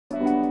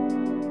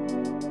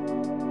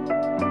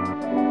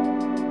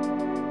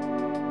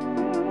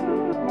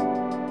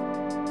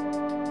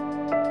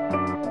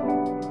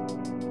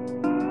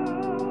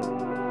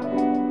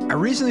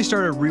recently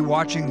started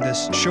rewatching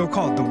this show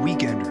called The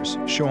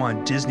Weekenders, show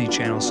on Disney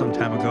Channel some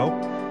time ago.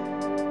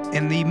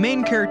 And the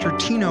main character,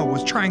 Tino,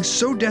 was trying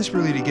so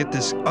desperately to get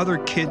this other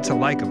kid to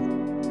like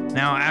him.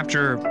 Now,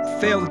 after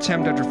failed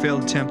attempt after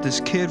failed attempt,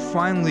 this kid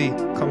finally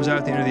comes out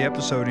at the end of the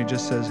episode and he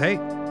just says, "Hey,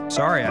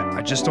 sorry,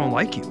 I just don't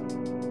like you."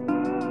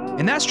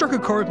 And that struck a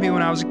chord with me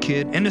when I was a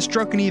kid, and it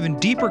struck an even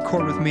deeper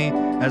chord with me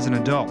as an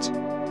adult.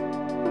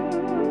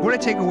 What I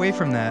take away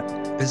from that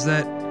is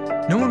that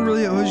no one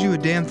really owes you a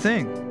damn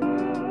thing.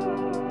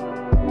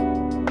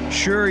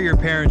 Sure, your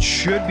parents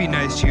should be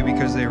nice to you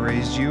because they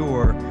raised you,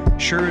 or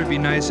sure, it'd be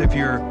nice if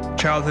your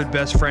childhood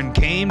best friend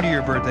came to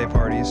your birthday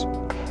parties.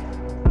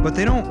 But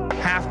they don't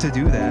have to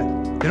do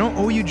that. They don't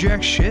owe you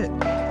jack shit.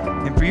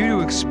 And for you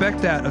to expect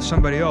that of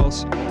somebody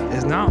else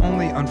is not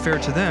only unfair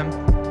to them,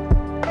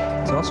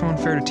 it's also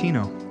unfair to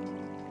Tino.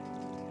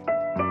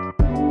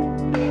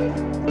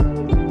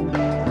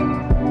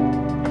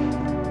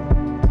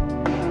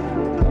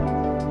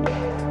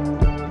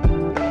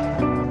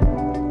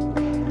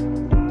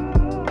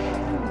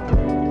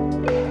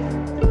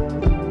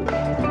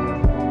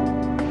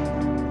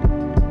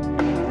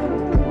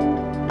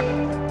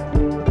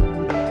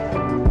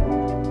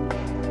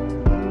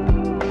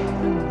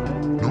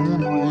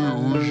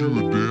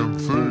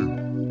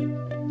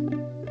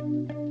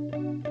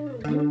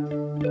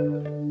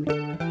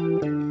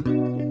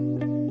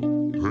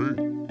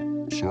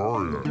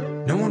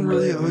 No one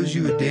really owes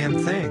you a damn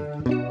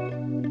thing.